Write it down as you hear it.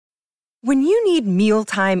When you need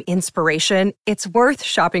mealtime inspiration, it's worth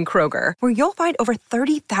shopping Kroger, where you'll find over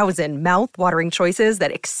 30,000 mouth-watering choices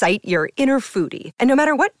that excite your inner foodie. And no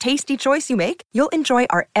matter what tasty choice you make, you'll enjoy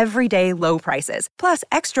our everyday low prices, plus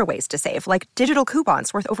extra ways to save, like digital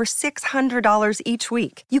coupons worth over $600 each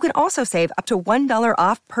week. You can also save up to $1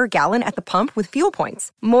 off per gallon at the pump with fuel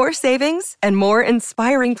points. More savings and more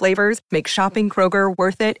inspiring flavors make shopping Kroger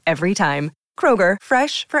worth it every time. Kroger,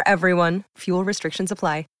 fresh for everyone. Fuel restrictions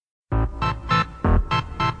apply.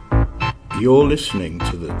 You're listening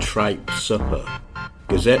to the Tripe Supper,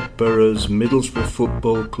 Gazette Borough's Middlesbrough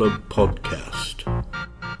Football Club podcast.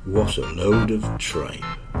 What a load of tripe.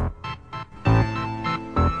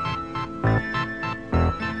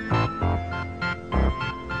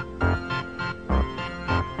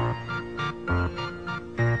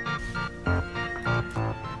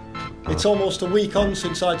 It's almost a week on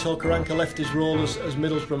since Aitor Karanka left his role as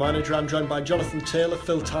Middlesbrough manager. I'm joined by Jonathan Taylor,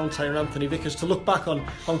 Phil Townsend and Anthony Vickers to look back on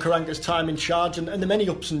Karanka's time in charge and the many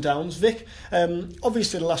ups and downs. Vic,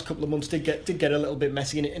 obviously the last couple of months did get a little bit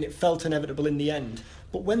messy and it felt inevitable in the end.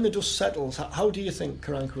 But when the dust settles, how do you think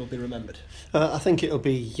Karanka will be remembered? I think it'll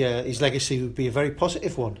be his legacy would be a very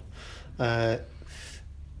positive one.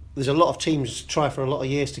 There's a lot of teams try for a lot of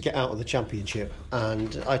years to get out of the Championship, and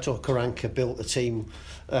Aitor Karanka built a team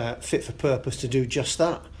fit for purpose to do just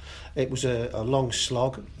that. It was a long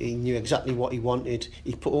slog. He knew exactly what he wanted.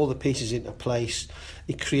 He put all the pieces into place.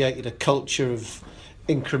 He created a culture of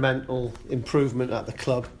incremental improvement at the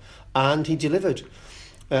club, and he delivered.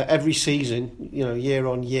 Every season, year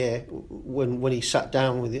on year, when he sat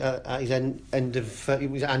down with at his end of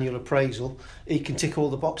his annual appraisal, he can tick all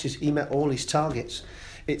the boxes. He met all his targets.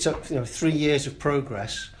 It's 3 years of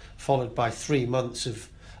progress followed by 3 months of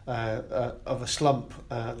a slump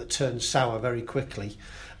that turned sour very quickly,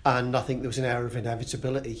 and I think there was an air of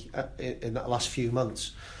inevitability in that last few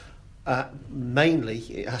months. Mainly,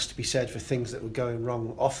 it has to be said, for things that were going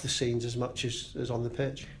wrong off the scenes as much as on the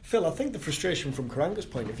pitch. Phil, I think the frustration from Karanka's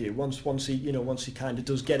point of view, once he kind of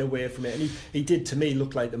does get away from it, and he did to me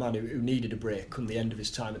look like the man who needed a break come the end of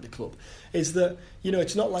his time at the club, is that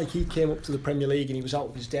it's not like he came up to the Premier League and he was out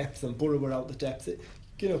of his depth and Borough were out of depth.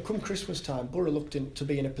 Come Christmas time, Borough looked to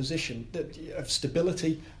be in a position of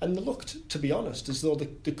stability, and they looked, to be honest, as though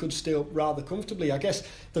they could still rather comfortably. I guess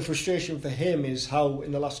the frustration for him is how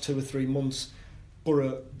in the last 2 or 3 months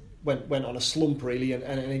Borough went on a slump, really, and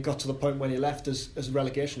it got to the point when he left as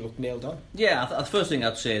relegation looked nailed on. Yeah, the first thing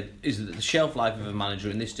I'd say is that the shelf life of a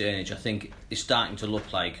manager in this day and age, I think, is starting to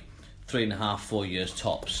look like 3.5, 4 years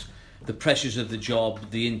tops. The pressures of the job,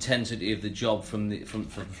 the intensity of the job from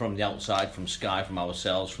the outside, from Sky, from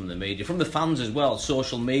ourselves, from the media, from the fans as well,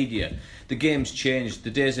 social media. The game's changed. The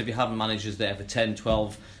days of you having managers there for 10,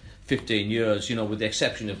 12, 15 years, with the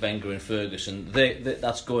exception of Wenger and Ferguson,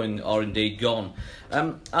 that's going, or indeed gone.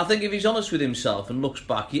 I think if he's honest with himself and looks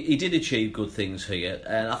back, he did achieve good things here,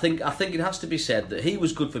 and I think it has to be said that he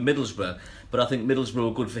was good for Middlesbrough, but I think Middlesbrough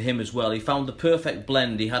were good for him as well. He found the perfect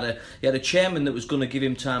blend. He had a chairman that was going to give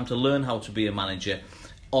him time to learn how to be a manager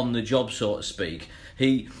on the job, so to speak.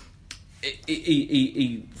 He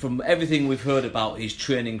from everything we've heard about his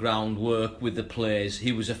training ground work with the players,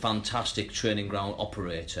 he was a fantastic training ground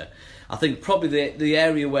operator. I think probably the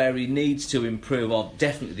area where he needs to improve, or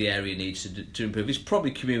definitely the area he needs to improve, is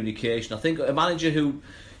probably communication. I think a manager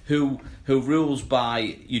who rules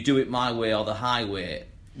by you do it my way or the highway,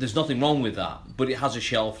 there's nothing wrong with that, but it has a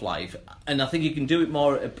shelf life, and I think you can do it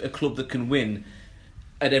more at a club that can win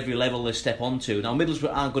at every level they step onto. Now,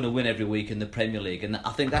 Middlesbrough aren't going to win every week in the Premier League, and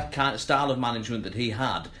I think that kind of style of management that he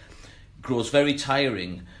had grows very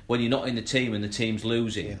tiring when you're not in the team and the team's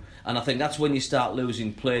losing. Yeah. And I think that's when you start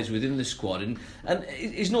losing players within the squad. And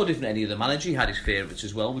he's no different than any other manager. He had his favourites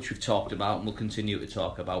as well, which we've talked about and we'll continue to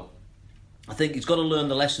talk about. I think he's got to learn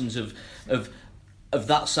the lessons of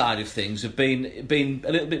that side of things, of being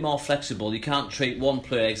a little bit more flexible. You can't treat one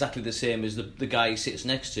player exactly the same as the guy he sits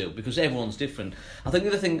next to, because everyone's different. I think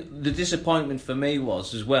the other thing, the disappointment for me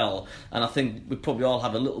was as well, and I think we probably all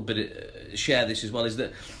have a little bit share this as well, is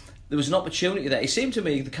that there was an opportunity there. He seemed to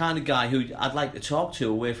me the kind of guy who I'd like to talk to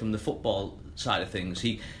away from the football side of things.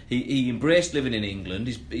 He embraced living in England.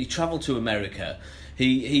 He travelled to America.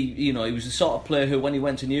 He was the sort of player who, when he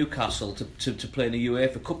went to Newcastle to play in a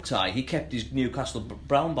UEFA Cup tie, he kept his Newcastle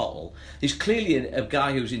brown bottle. He's clearly a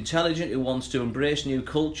guy who's intelligent, who wants to embrace new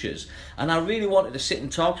cultures. And I really wanted to sit and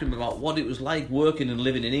talk to him about what it was like working and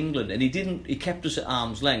living in England. And he didn't. He kept us at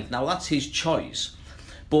arm's length. Now, that's his choice.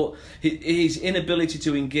 But his inability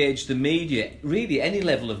to engage the media, really any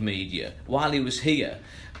level of media, while he was here,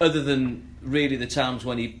 other than really the times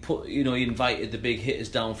when he invited the big hitters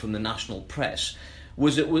down from the national press,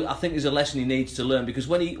 I think is a lesson he needs to learn, because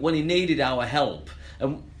when he needed our help,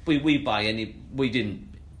 and we didn't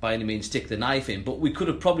by any means stick the knife in, but we could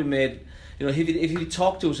have probably made, if he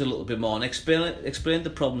talked to us a little bit more and explained the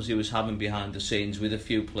problems he was having behind the scenes with a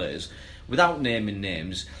few players, without naming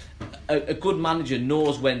names. A good manager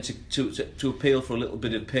knows when to appeal for a little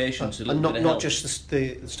bit of patience, a little bit of help. Not just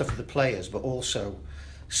the stuff of the players, but also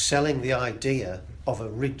selling the idea of a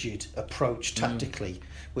rigid approach tactically,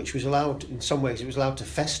 which was allowed, in some ways, it was allowed to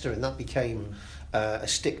fester, and that became a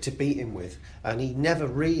stick to beat him with. And he never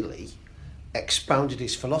really expounded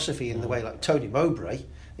his philosophy in the way like Tony Mowbray.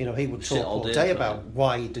 He would talk all day about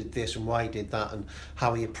why he did this and why he did that and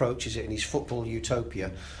how he approaches it in his football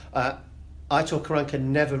utopia. Aitor Karanka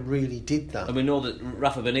never really did that. And we know that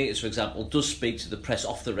Rafa Benitez, for example, does speak to the press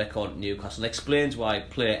off the record at Newcastle and explains why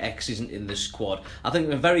player X isn't in the squad. I think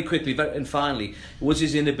very quickly and finally was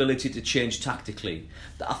his inability to change tactically.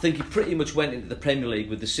 I think he pretty much went into the Premier League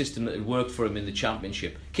with the system that had worked for him in the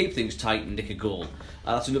Championship. Keep things tight and nick a goal.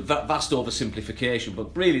 That's a vast oversimplification,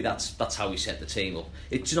 but really that's how he set the team up.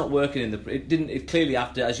 It's not working it clearly,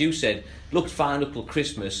 after, as you said, looked fine up till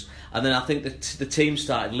Christmas, and then I think that the team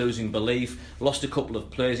started losing belief, lost a couple of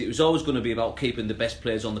players. It was always going to be about keeping the best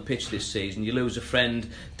players on the pitch this season. You lose a friend,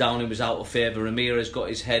 Downing was out of favour, Ramirez got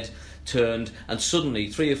his head turned, and suddenly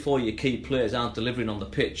 3 or 4 of your key players aren't delivering on the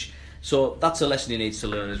pitch. So that's a lesson he needs to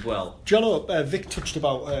learn as well. John, Vic touched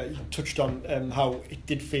on how it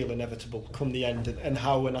did feel inevitable come the end, and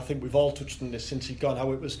how, and I think we've all touched on this since he'd gone,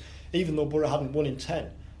 how it was, even though Borough hadn't won in 10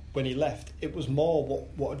 when he left, it was more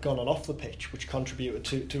what had gone on off the pitch which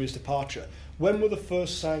contributed to his departure. When were the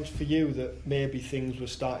first signs for you that maybe things were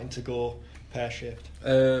starting to go pear-shaped?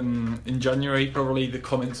 In January, probably. The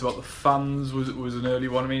comments about the fans was an early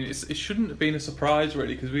one. I mean, it shouldn't have been a surprise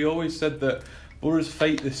really, because we always said that Borough's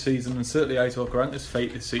fate this season, and certainly Aitor Karanka's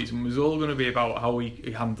fate this season, was all going to be about how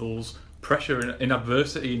he handles pressure in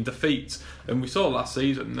adversity and defeats. And we saw last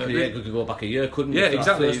season that we could go back a year, couldn't we? Yeah,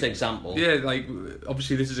 exactly. First example. Yeah, like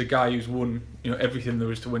obviously this is a guy who's won everything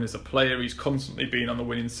there is to win as a player. He's constantly been on the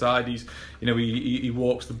winning side. He's he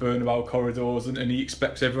walks the Bernabeu corridors, and he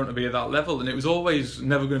expects everyone to be at that level. And it was always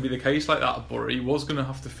never going to be the case like that at Borough. He was going to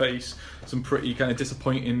have to face some pretty kind of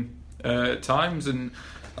disappointing times, and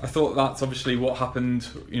I thought that's obviously what happened,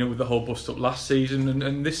 with the whole bust up last season,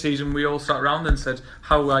 and this season we all sat around and said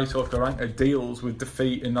how Aitor Karanka deals with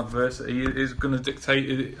defeat and adversity is going to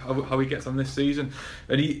dictate how he gets on this season.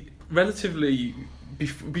 And he relatively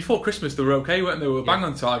before Christmas they were okay, weren't they? They were bang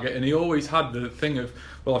on target, and he always had the thing of,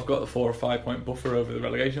 well, I've got the 4 or 5 point buffer over the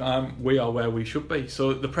relegation. We are where we should be,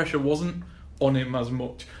 so the pressure wasn't on him as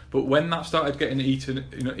much. But when that started getting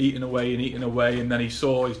eaten away, and then he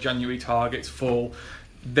saw his January targets fall,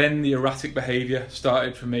 then the erratic behaviour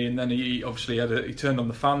started for me, and then he obviously he turned on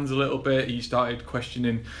the fans a little bit. He started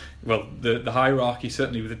questioning, the hierarchy,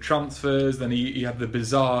 certainly with the transfers. Then he had the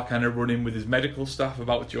bizarre kind of run-in with his medical staff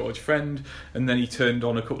about George Friend, and then he turned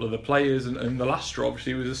on a couple of the players, and the last straw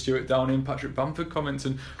obviously was the Stuart Downing and Patrick Bamford comments.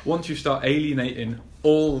 And once you start alienating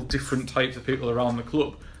all different types of people around the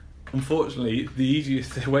club, unfortunately, the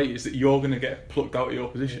easiest way is that you're going to get plucked out of your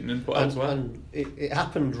position and put elsewhere. And it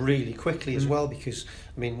happened really quickly as well, because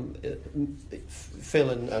Phil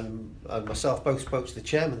and myself both spoke to the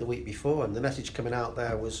chairman the week before, and the message coming out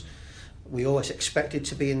there was, we always expected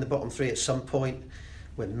to be in the bottom 3 at some point.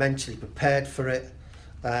 We're mentally prepared for it.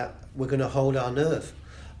 We're going to hold our nerve.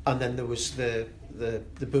 And then there was the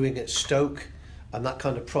booing at Stoke, and that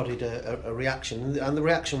kind of prodded a reaction. And the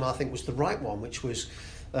reaction, I think, was the right one, which was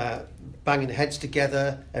banging heads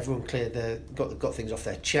together. Everyone got things off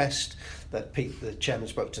their chest. The chairman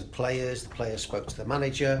spoke to the players spoke to the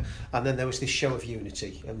manager, and then there was this show of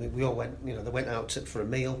unity. And we all went, they went out for a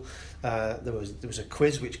meal. There was a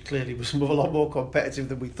quiz which clearly was a lot more competitive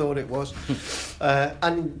than we thought it was,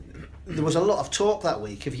 and there was a lot of talk that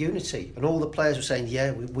week of unity, and all the players were saying,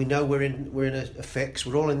 "Yeah, we know we're in a fix.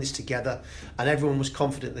 We're all in this together," and everyone was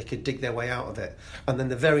confident they could dig their way out of it. And then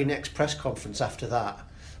the very next press conference after that,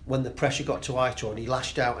 when the pressure got to Aitor, and he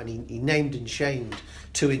lashed out and he named and shamed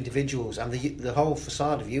 2 individuals, and the whole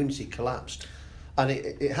facade of unity collapsed. And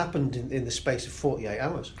it happened in the space of 48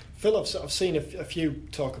 hours. Phil, I've seen a few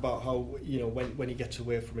talk about how, when he gets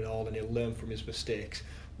away from it all and he'll learn from his mistakes.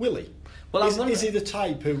 Will he? Well, is he the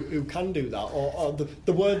type who can do that? Or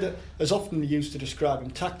the word that is often used to describe him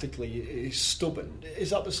tactically is stubborn. Is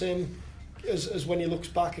that the same as when he looks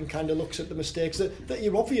back and kind of looks at the mistakes that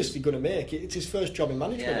you're obviously going to make? It's his first job in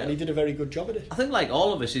management, and he did a very good job at it. I think, like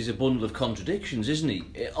all of us, he's a bundle of contradictions, isn't he?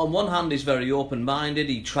 On one hand, he's very open-minded,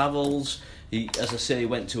 he travels, He, as I say, he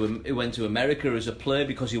went to America as a player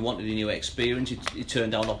because he wanted a new experience. He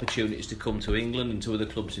turned down opportunities to come to England and to other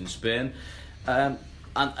clubs in Spain. The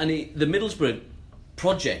Middlesbrough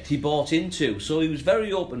project he bought into, so he was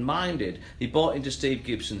very open-minded. He bought into Steve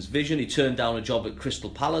Gibson's vision. He turned down a job at Crystal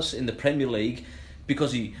Palace in the Premier League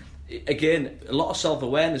because again, a lot of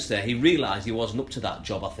self-awareness there. He realised he wasn't up to that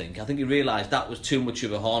job, I think he realised that was too much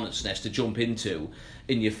of a hornet's nest to jump into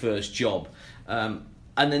in your first job.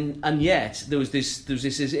 And yet there was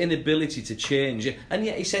this inability to change. And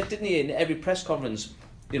yet he said, didn't he, in every press conference,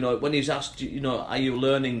 when he was asked, are you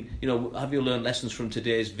learning, have you learned lessons from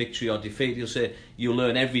today's victory or defeat? He'll say, you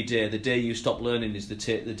learn every day. The day you stop learning is the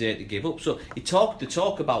day to give up. So he talked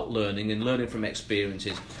about learning and learning from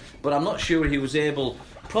experiences. But I'm not sure he was able,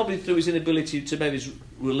 probably through his inability to maybe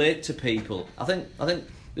relate to people. I think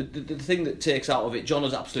the thing that takes out of it, John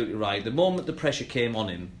was absolutely right. The moment the pressure came on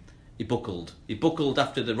him, he buckled. He buckled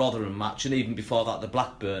after the Rotherham match, and even before that, the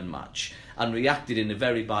Blackburn match, and reacted in a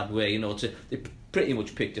very bad way. He pretty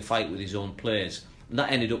much picked a fight with his own players, and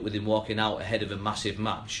that ended up with him walking out ahead of a massive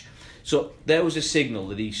match. So there was a signal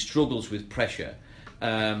that he struggles with pressure.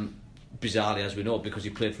 Bizarrely, as we know, because he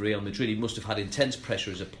played for Real Madrid, he must have had intense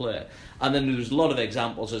pressure as a player. And then there was a lot of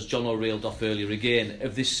examples, as John reeled off earlier again,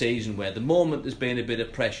 of this season where the moment there's been a bit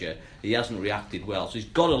of pressure, he hasn't reacted well. So he's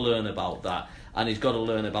got to learn about that, and he's got to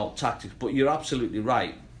learn about tactics. But you're absolutely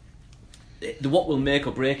right. What will make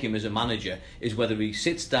or break him as a manager is whether he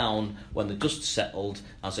sits down when the dust's settled,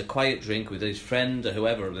 has a quiet drink with his friend or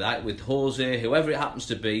whoever, with Jose, whoever it happens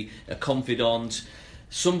to be, a confidant,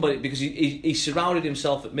 somebody, because he surrounded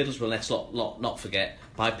himself at Middlesbrough, let's not forget,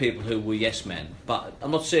 by people who were yes men. But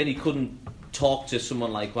I'm not saying he couldn't talk to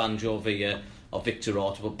someone like Juan Jovilla or Victor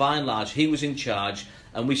Orta, but by and large he was in charge,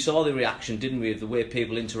 and we saw the reaction, didn't we, of the way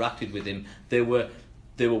people interacted with him. They were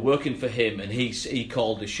working for him, and he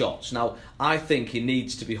called the shots. Now, I think he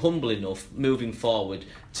needs to be humble enough moving forward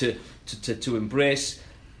to embrace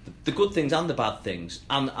the good things and the bad things,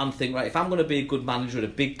 and think, right, if I'm going to be a good manager at a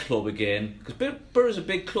big club again, because Borough's a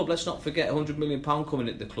big club, let's not forget £100 million coming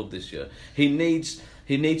at the club this year. He needs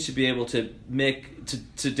to be able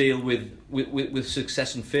to deal with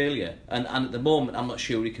success and failure, and at the moment I'm not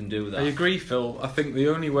sure he can do that. I agree, Phil. I think the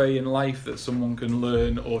only way in life that someone can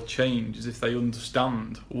learn or change is if they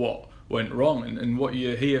understand what went wrong, and what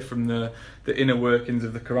you hear from the inner workings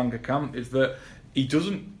of the Karanka camp is that he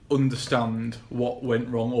doesn't understand what went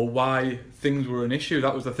wrong or why things were an issue.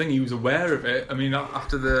 That was the thing. He was aware of it. I mean,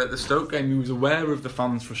 after the Stoke game, he was aware of the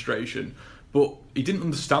fans' frustration, but he didn't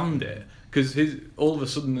understand it, because all of a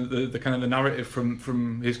sudden the kind of the narrative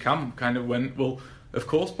from his camp kind of went, well, of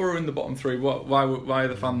course Borough are in the bottom three. Why are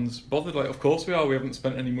the fans bothered? Like, of course we are. We haven't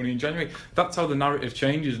spent any money in January. That's how the narrative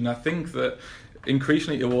changes, and I think that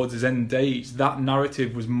increasingly towards his end days, that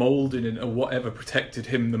narrative was moulded into whatever protected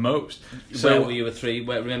him the most. So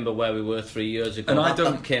remember where we were 3 years ago? And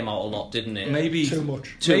that came out a lot, didn't it? Maybe too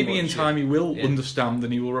much. Maybe in time he will understand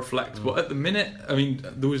and he will reflect. But at the minute, I mean,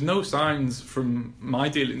 there was no signs from my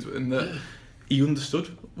dealings with him that he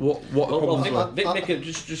understood what the problems were. Vic,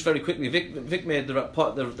 just very quickly, Vic made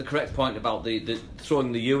the correct point about the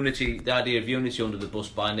throwing the idea of unity under the bus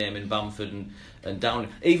by naming Bamford and Downing.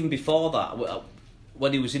 Even before that,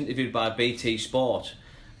 when he was interviewed by BT Sport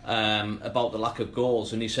about the lack of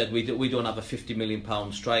goals, and he said we don't have a £50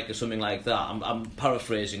 million striker or something like that. I'm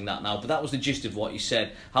paraphrasing that now, but that was the gist of what he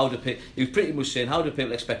said. He was pretty much saying, how do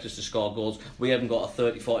people expect us to score goals? We haven't got a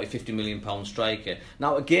 30, 40, £50 million striker.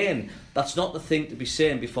 Now again, that's not the thing to be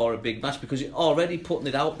saying before a big match, because you're already putting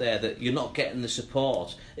it out there that you're not getting the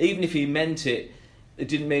support. Even if he meant it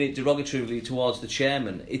didn't mean it derogatorily towards the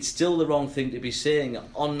chairman, it's still the wrong thing to be saying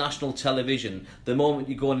on national television the moment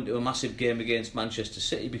you're going into a massive game against Manchester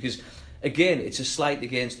City, because again, it's a slight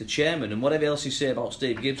against the chairman, and whatever else you say about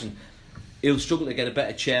Steve Gibson, he'll struggle to get a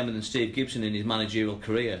better chairman than Steve Gibson in his managerial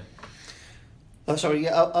career. I was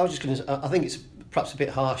just going to, I think it's perhaps a bit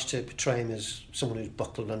harsh to portray him as someone who's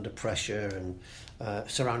buckled under pressure and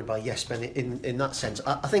surrounded by yes men in that sense.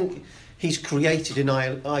 I think he's created an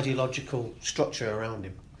ideological structure around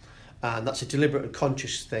him, and that's a deliberate and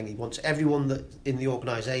conscious thing. He wants everyone that in the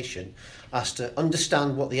organisation has to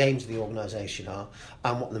understand what the aims of the organisation are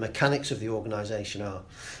and what the mechanics of the organisation are,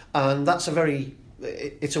 and that's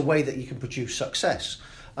it's a way that you can produce success.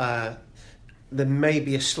 There may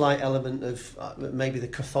be a slight element of maybe the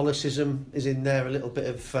Catholicism is in there, a little bit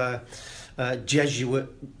of Jesuit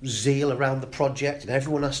zeal around the project, and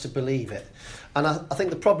everyone has to believe it. And I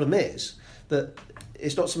think the problem is that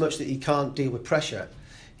it's not so much that he can't deal with pressure,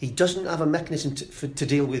 he doesn't have a mechanism to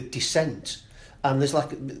deal with dissent. And there's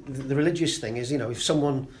like the religious thing is, if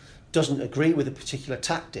someone doesn't agree with a particular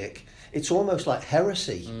tactic, it's almost like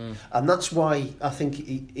heresy, and that's why I think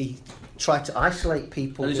he tried to isolate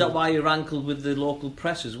people. And is that why he rankled with the local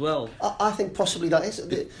press as well? I think possibly that is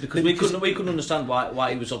because we couldn't understand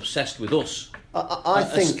why he was obsessed with us. I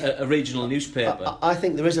think a regional newspaper. I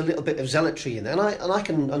think there is a little bit of zealotry in there, and I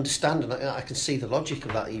can understand and I can see the logic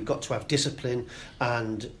of that. You've got to have discipline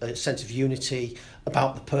and a sense of unity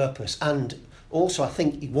about the purpose, and also I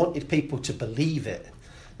think he wanted people to believe it.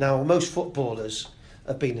 Now, most footballers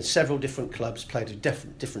have been in several different clubs, played with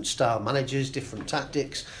different style managers, different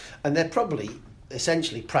tactics, and they're probably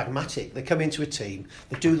essentially pragmatic. They come into a team,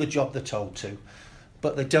 they do the job they're told to,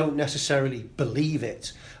 but they don't necessarily believe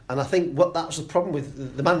it. And I think that was the problem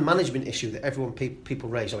with the man management issue that people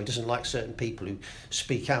raise. Oh, he doesn't like certain people who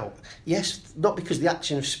speak out. Yes, not because of the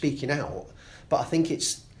action of speaking out, but I think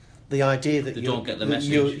it's the idea that you don't get the message.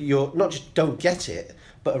 You're not just don't get it,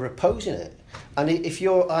 but are opposing it. And if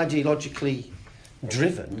you're ideologically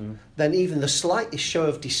driven, then even the slightest show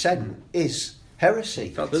of dissent is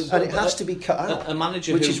heresy, and it has to be cut out. A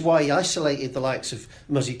manager which is why he isolated the likes of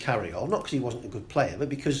Muzzy Carriol, not because he wasn't a good player, but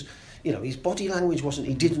because his body language wasn't.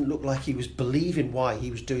 He didn't look like he was believing why he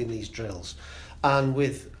was doing these drills. And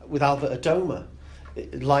with Albert Adoma,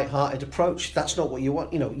 light-hearted approach. That's not what you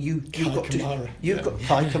want. You've got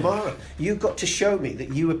Kai Kamara. You've got to show me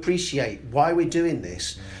that you appreciate why we're doing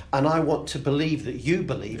this, and I want to believe that you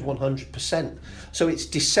believe 100%. So it's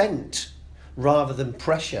dissent rather than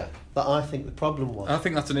pressure that I think the problem was. I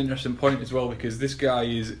think that's an interesting point as well, because this guy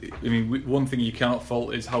is, one thing you cannot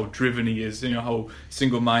fault is how driven he is, how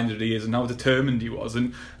single-minded he is and how determined he was.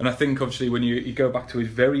 And I think obviously when you go back to his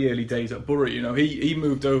very early days at Borough, he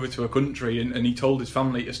moved over to a country and he told his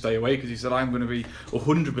family to stay away because he said, I'm going to be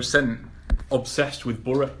 100% obsessed with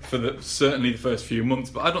Borough for certainly the first few months,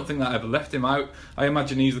 but I don't think that ever left him out. I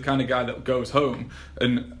imagine he's the kind of guy that goes home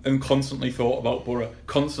and constantly thought about Borough,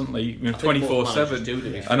 constantly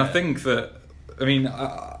 24/7. And I think that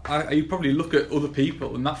you probably look at other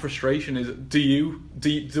people, and that frustration is: do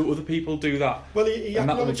other people do that? Well, he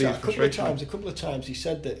acknowledged that a couple of times. He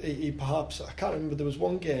said that he perhaps, I can't remember, there was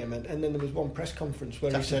one game and then there was one press conference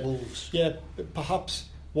where he said, Wolves. Yeah, perhaps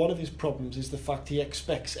one of his problems is the fact he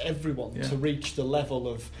expects everyone to reach the level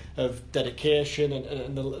of dedication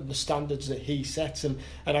and the standards that he sets, and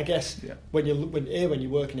I guess when you're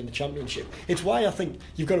working in the Championship, it's why I think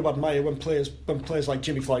you've got to admire when players like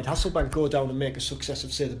Jimmy Floyd Hasselbank go down and make a success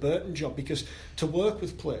of, say, the Burton job, because to work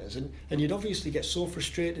with players and you'd obviously get so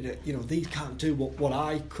frustrated at these can't do what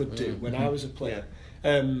I could do when I was a player.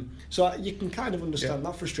 So you can kind of understand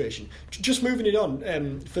that frustration. Just moving it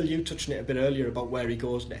on, Phil, you touched on it a bit earlier about where he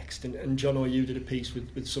goes next, and John or you did a piece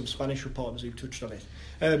with some Spanish reporters who touched on it.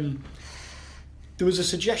 There was a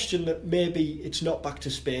suggestion that maybe it's not back to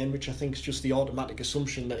Spain, which I think is just the automatic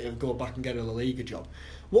assumption that he'll go back and get a La Liga job.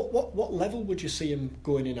 What level would you see him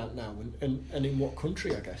going in at now, and in what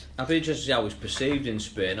country, I guess? I'd be interested to see how he's perceived in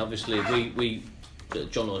Spain. Obviously, we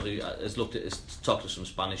John has talked to some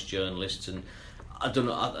Spanish journalists, and I don't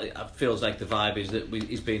know. It feels like the vibe is that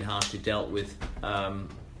he's being harshly dealt with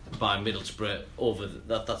by Middlesbrough.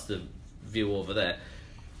 That's the view over there.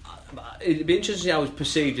 It'd be interesting to see how he's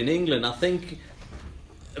perceived in England. I think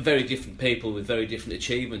very different people with very different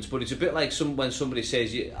achievements, but it's a bit like when somebody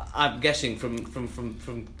says, I'm guessing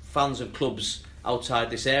from fans of clubs outside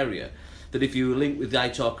this area, that if you were linked with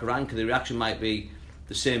Aitor Karanka, the reaction might be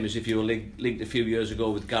the same as if you were linked a few years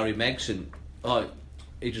ago with Gary Megson. Oh,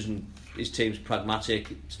 his team's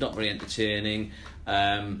pragmatic, it's not very entertaining.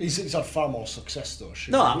 He's had far more success though.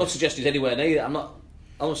 No, I'm not suggesting he's anywhere near. I'm not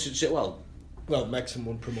suggesting. Well, Megson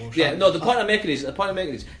won promotion. Yeah, no. The point I'm making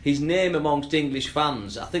is his name amongst English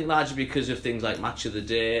fans. I think largely because of things like Match of the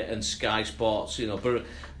Day and Sky Sports. But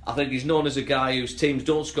I think he's known as a guy whose teams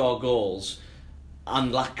don't score goals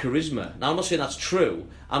and lack charisma. Now, I'm not saying that's true.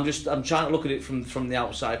 I'm trying to look at it from the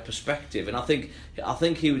outside perspective, and I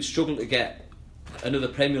think he would struggle to get another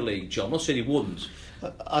Premier League job. I'm not saying he wouldn't.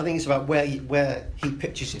 I think it's about where he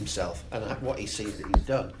pictures himself and what he sees that he's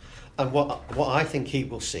done. And what I think he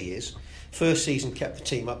will see is, first season kept the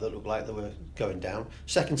team up that looked like they were going down.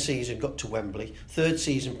 Second season got to Wembley. Third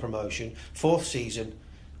season promotion. Fourth season,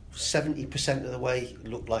 70% of the way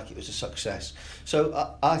looked like it was a success.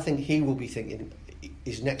 So I think he will be thinking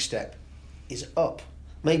his next step is up.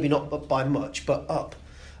 Maybe not up by much, but up.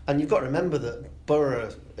 And you've got to remember that Borough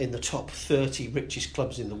are in the top 30 richest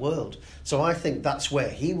clubs in the world. So I think that's where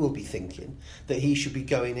he will be thinking that he should be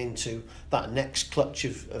going into that next clutch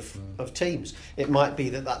of teams. It might be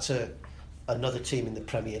that that's another team in the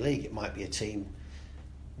Premier League. It might be a team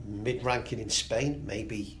mid-ranking in Spain,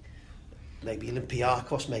 maybe maybe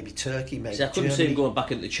Olympiacos, maybe Turkey, maybe See, I couldn't see Germany. him going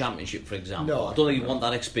back into the Championship, for example. No, I don't think you want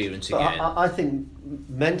that experience But again. I think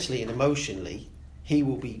mentally and emotionally, he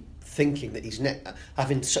will be thinking that he's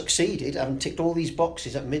having succeeded, having ticked all these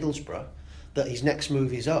boxes at Middlesbrough, that his next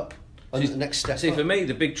move is up. And the next step See, up. for me,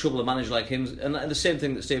 the big trouble a manager like him, and the same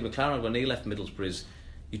thing that Steve McLaren had when he left Middlesbrough, is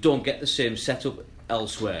you don't get the same setup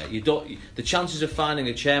elsewhere. You don't. The chances of finding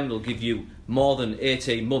a chairman will give you more than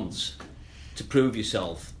 18 months to prove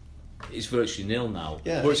yourself is virtually nil now.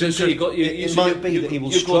 Yeah. But So it might be that he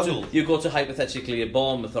will struggle. You go to hypothetically a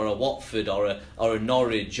Bournemouth or a Watford or a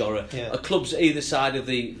Norwich or a clubs either side of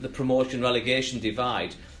the promotion relegation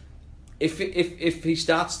divide. If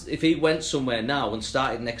he went somewhere now and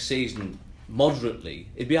started next season moderately,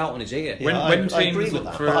 he'd be out on his ear. When I teams agree with look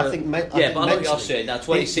that, for but a- I think but I know what you're mentally, saying. That's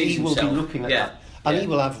when he sees will himself. be looking at Yeah. that, and Yeah.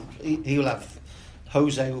 he will have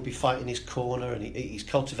Jose will be fighting his corner, and he's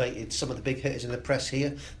cultivated some of the big hitters in the press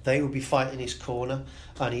here. They will be fighting his corner,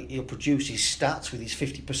 and he'll produce his stats with his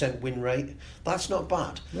 50% win rate. That's not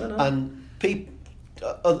bad. No. And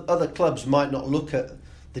other clubs might not look at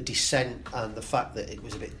the descent and the fact that it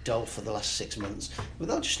was a bit dull for the last 6 months, but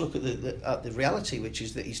they'll just look at the reality, which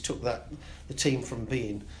is that he's took the team from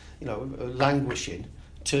being, languishing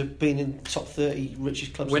to being in top 30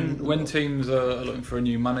 richest clubs. in the When world. teams are looking for a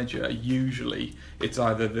new manager, usually it's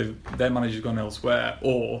either their manager's gone elsewhere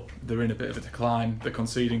or they're in a bit of a decline, they're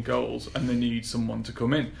conceding goals and they need someone to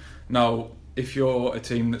come in. Now, if you're a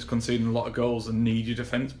team that's conceding a lot of goals and need your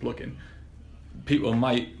defence plug-in, people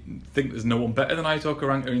might think there's no one better than Aitor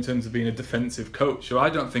Karanka in terms of being a defensive coach. So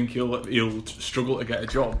I don't think he'll struggle to get a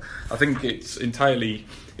job. I think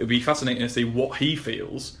it'll be fascinating to see what he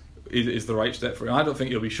feels is the right step for him. I don't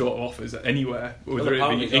think he'll be short of offers anywhere, whether it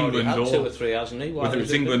be England had or 2 or 3, hasn't he? whether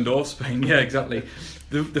it's England or Spain. Yeah, exactly.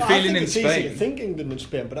 The feeling in it's easy to Spain. think England and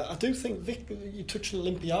Spain, but I do think Vic, you touched on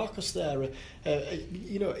Olympiacos there.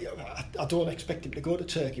 I don't expect him to go to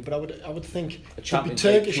Turkey, but I would think there'd be Champions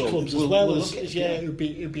League Turkish club. clubs as We'll well look as at it,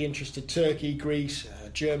 who'd be interested. Turkey, Greece,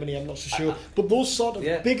 Germany. I'm not so sure, but those sort of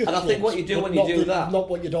bigger and I clubs. think what you do but when you not do that, not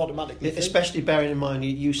what you'd automatically think. Especially bearing in mind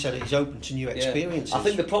you said he's open to new experiences. I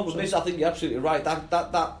think the problem is, I think you're absolutely right.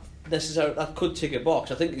 That could tick a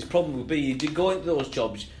box. I think his problem would be you go into those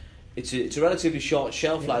jobs. It's a relatively short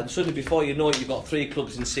shelf life, and suddenly before you know it, you've got 3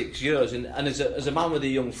 clubs in 6 years. And as a man with a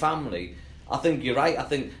young family, I think you're right. I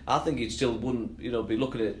think he still wouldn't be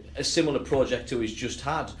looking at a similar project to he's just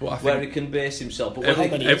had, where he can base himself. But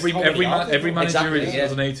Every manager Exactly,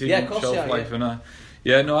 has an 18-month shelf life, and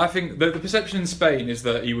I think the perception in Spain is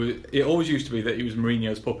that it always used to be that he was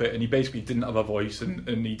Mourinho's puppet and he basically didn't have a voice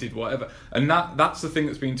and he did whatever, and that's the thing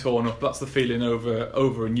that's been torn up. That's the feeling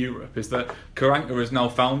over in Europe, is that Karanka has now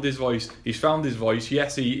found his voice. He's found his voice.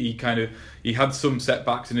 Yes, he had some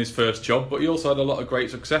setbacks in his first job, but he also had a lot of great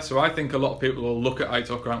success. So I think a lot of people will look at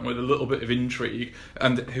Aitor Karanka with a little bit of intrigue,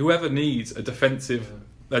 and whoever needs a defensive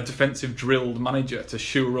drilled manager to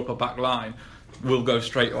shore up a back line will go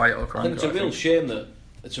straight to Aitor Karanka. I think it's a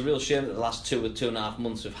real shame that the last 2 or 2.5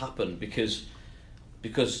 months have happened because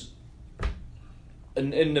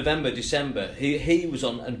in November, December, he was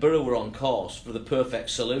on and Borough were on course for the perfect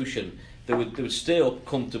solution. They would stay up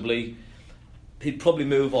comfortably. He'd probably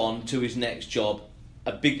move on to his next job.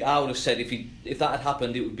 I would have said if that had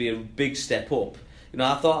happened, it would be a big step up.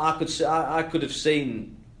 I thought I could have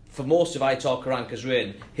seen, for most of Aitor Karanka's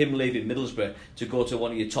reign, him leaving Middlesbrough to go to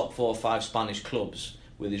one of your top 4 or 5 Spanish clubs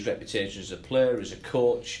with his reputation as a player, as a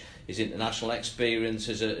coach, his international experience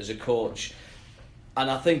as a coach. And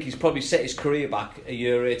I think he's probably set his career back a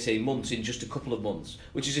year, 18 months in just a couple of months,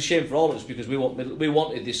 which is a shame for all of us because we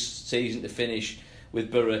wanted this season to finish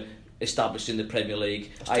with Borough established in the Premier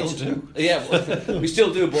League. Still do. Yeah, we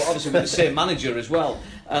still do, but obviously with the same manager as well.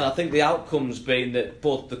 And I think the outcome's been that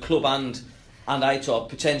both the club and Aitor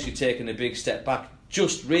potentially taken a big step back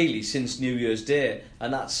just really since New Year's Day,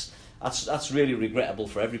 and that's really regrettable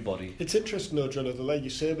for everybody. It's interesting though, John, like you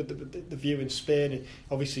say, but the view in Spain,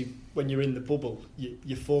 obviously when you're in the bubble,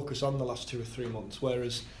 you focus on the last 2 or 3 months,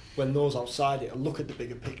 whereas when those outside it will look at the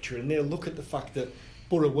bigger picture and they'll look at the fact that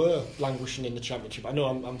Borough were languishing in the Championship. I know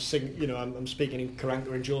I'm speaking in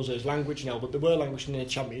Karanka and Jose's language now, but they were languishing in the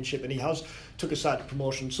Championship, and he has took a side to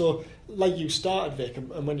promotion. So, like you started, Vic,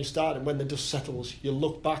 and when you started, when the dust settles, you'll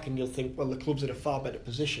look back and you'll think, well, the club's in a far better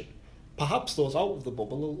position. Perhaps those out of the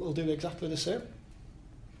bubble will do exactly the same.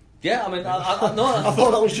 Yeah, I mean, I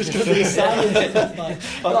thought that was just going to be a sign. I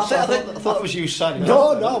thought it was you signing.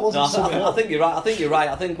 No, I wasn't. I think you're right.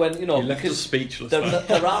 I think when he left us speechless.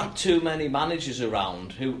 There aren't too many managers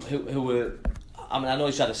around who I mean, I know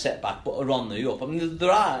he's had a setback, but are on the up. I mean,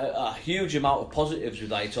 there are a huge amount of positives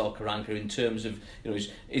with Aitor Karanka in terms of, you know,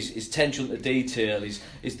 his attention to detail, his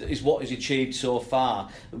what he's achieved so far,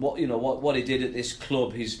 what he did at this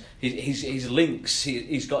club, his links,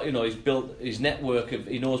 he's got, you know, he's built his network of,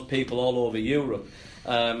 he knows people all over Europe.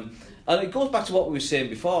 And it goes back to what we were saying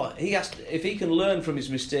before. He has to, if he can learn from his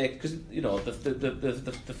mistake, because, you know,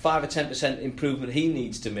 the 5 or 10% improvement he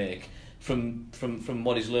needs to make from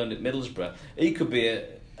what he's learned at Middlesbrough, he could be a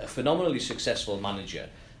phenomenally successful manager.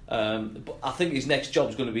 But I think his next job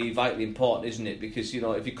is going to be vitally important, isn't it? Because, you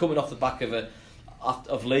know, if you're coming off the back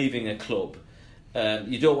of leaving a club,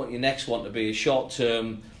 you don't want your next one to be a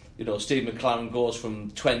short-term. You know, Steve McLaren goes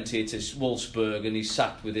from 20 to Wolfsburg and he's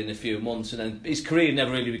sacked within a few months, and then his career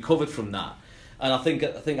never really recovered from that. And I think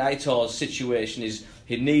Aitor's situation is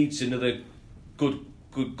he needs another good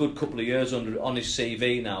couple of years on his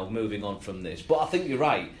CV now, moving on from this. But I think you're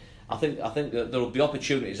right. I think that there will be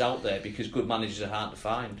opportunities out there because good managers are hard to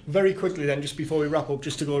find. Very quickly then, just before we wrap up,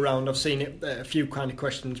 just to go around, I've seen a few kind of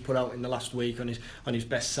questions put out in the last week on his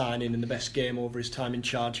best signing and the best game over his time in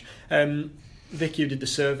charge. Vic, you did the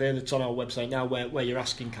survey that's on our website now where you're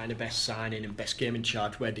asking kind of best signing and best game in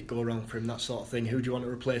charge, where did it go wrong for him, that sort of thing, who do you want to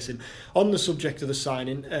replace him. On the subject of the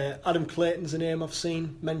signing, Adam Clayton's a name I've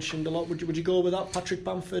seen mentioned a lot. Would you go with that? Patrick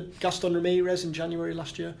Bamford, Gaston Ramirez in January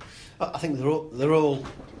last year? I think they're all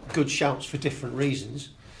good shouts for different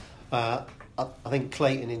reasons. I think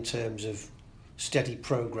Clayton, in terms of steady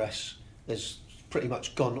progress, has pretty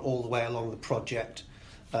much gone all the way along the project,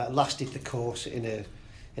 lasted the course in a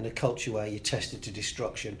culture where you're tested to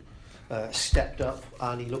destruction, stepped up,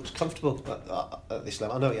 and he looks comfortable at this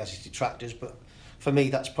level. I know he has his detractors, but for me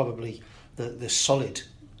that's probably the solid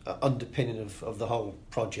underpinning of the whole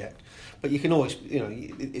project. But you can always, you know,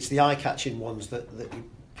 it's the eye-catching ones that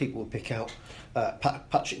people will pick out.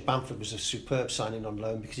 Patrick Bamford was a superb signing on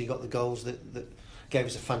loan because he got the goals that gave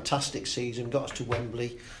us a fantastic season, got us to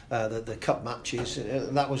Wembley, the cup matches.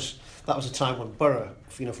 That was a time when Borough,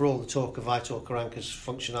 you know, for all the talk of Aitor Karanka's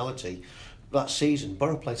functionality, that season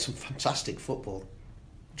Borough played some fantastic football.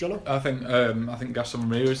 Jono? I think Gaston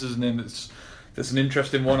Ramirez is a name that's an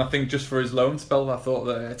interesting one. I think just for his loan spell, I thought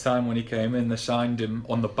that at a time when he came in, they signed him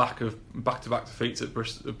on the back of back-to-back defeats at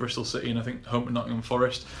Bristol City and I think home to Nottingham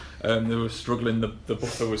Forest. They were struggling. The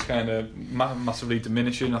buffer was kind of massively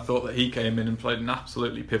diminishing. I thought that he came in and played an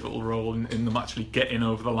absolutely pivotal role in them actually getting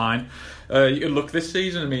over the line. You could look this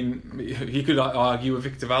season. I mean, he could argue with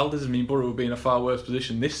Victor Valdez. I mean, Borough would be in a far worse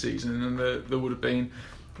position this season than there would have been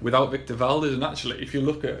without Victor Valdez. And actually, if you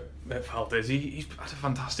look at Valdez, he's had a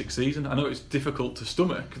fantastic season. I know it's difficult to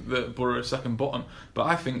stomach that Borough are second bottom, but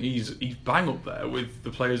I think he's bang up there with the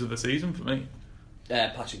players of the season for me.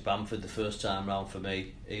 Patrick Bamford, the first time round for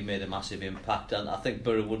me, he made a massive impact, and I think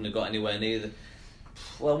Borough wouldn't have got anywhere near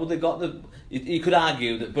you could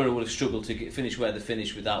argue that Borough would have struggled to finish where they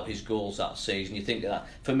finished without his goals that season. You think that,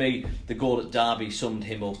 for me, the goal at Derby summed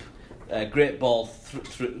him up. Great ball,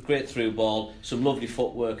 great through ball, some lovely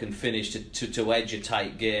footwork and finish to edge a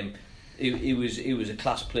tight game. He was a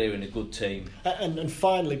class player in a good team. And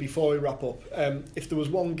finally, before we wrap up, if there was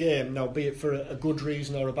one game, now be it for a good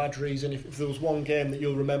reason or a bad reason, if there was one game that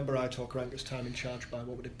you'll remember Aitor Karanka's time in charge by,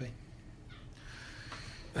 what would it be?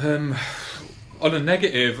 On a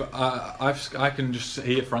negative, I can just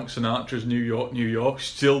hear Frank Sinatra's New York, New York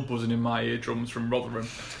still buzzing in my eardrums from Rotherham.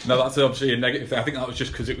 Now that's obviously a negative thing. I think that was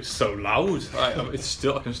just because it was so loud. I can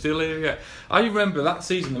still hear it. I remember that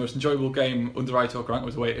season the most enjoyable game under Aitor Karanka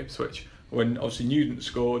was away at Ipswich, when obviously Newton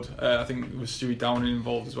scored. I think it was Stewie Downing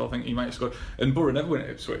involved as well. I think he might have scored. And Borough never went at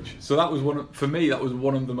Ipswich. So that was one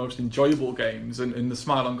of the most enjoyable games. And the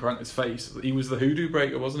smile on Karanka's face. He was the hoodoo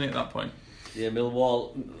breaker, wasn't he, at that point? Yeah,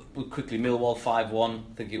 Millwall 5-1,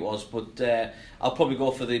 I think it was. But I'll probably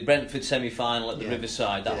go for the Brentford semi-final at the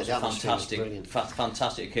Riverside. That was a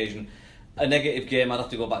fantastic occasion. A negative game, I'd have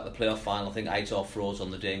to go back to the playoff final. I think Aitor froze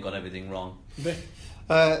on the day and got everything wrong.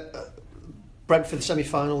 Brentford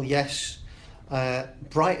semi-final, yes.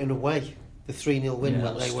 Brighton away, the 3-0 win.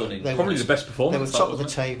 They probably the best performance. They were top of the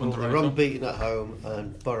table, they were unbeaten at home,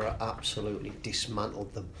 and Borough absolutely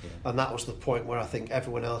dismantled them. Yeah. And that was the point where I think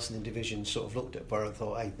everyone else in the division sort of looked at Borough and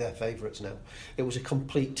thought, hey, they're favourites now. It was a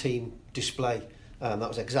complete team display. That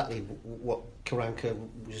was exactly what Karanka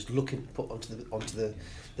was looking to put onto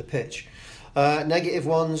the pitch. Negative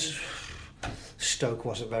ones, Stoke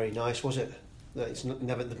wasn't very nice, was it? It's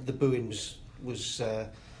never the booing was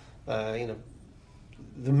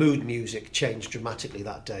the mood music changed dramatically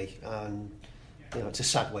that day, and it's a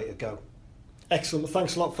sad way to go. Excellent. Well,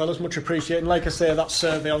 thanks a lot, fellas. Much appreciated. And like I say, that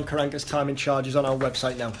survey on Karanka's time in charge is on our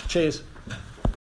website now. Cheers.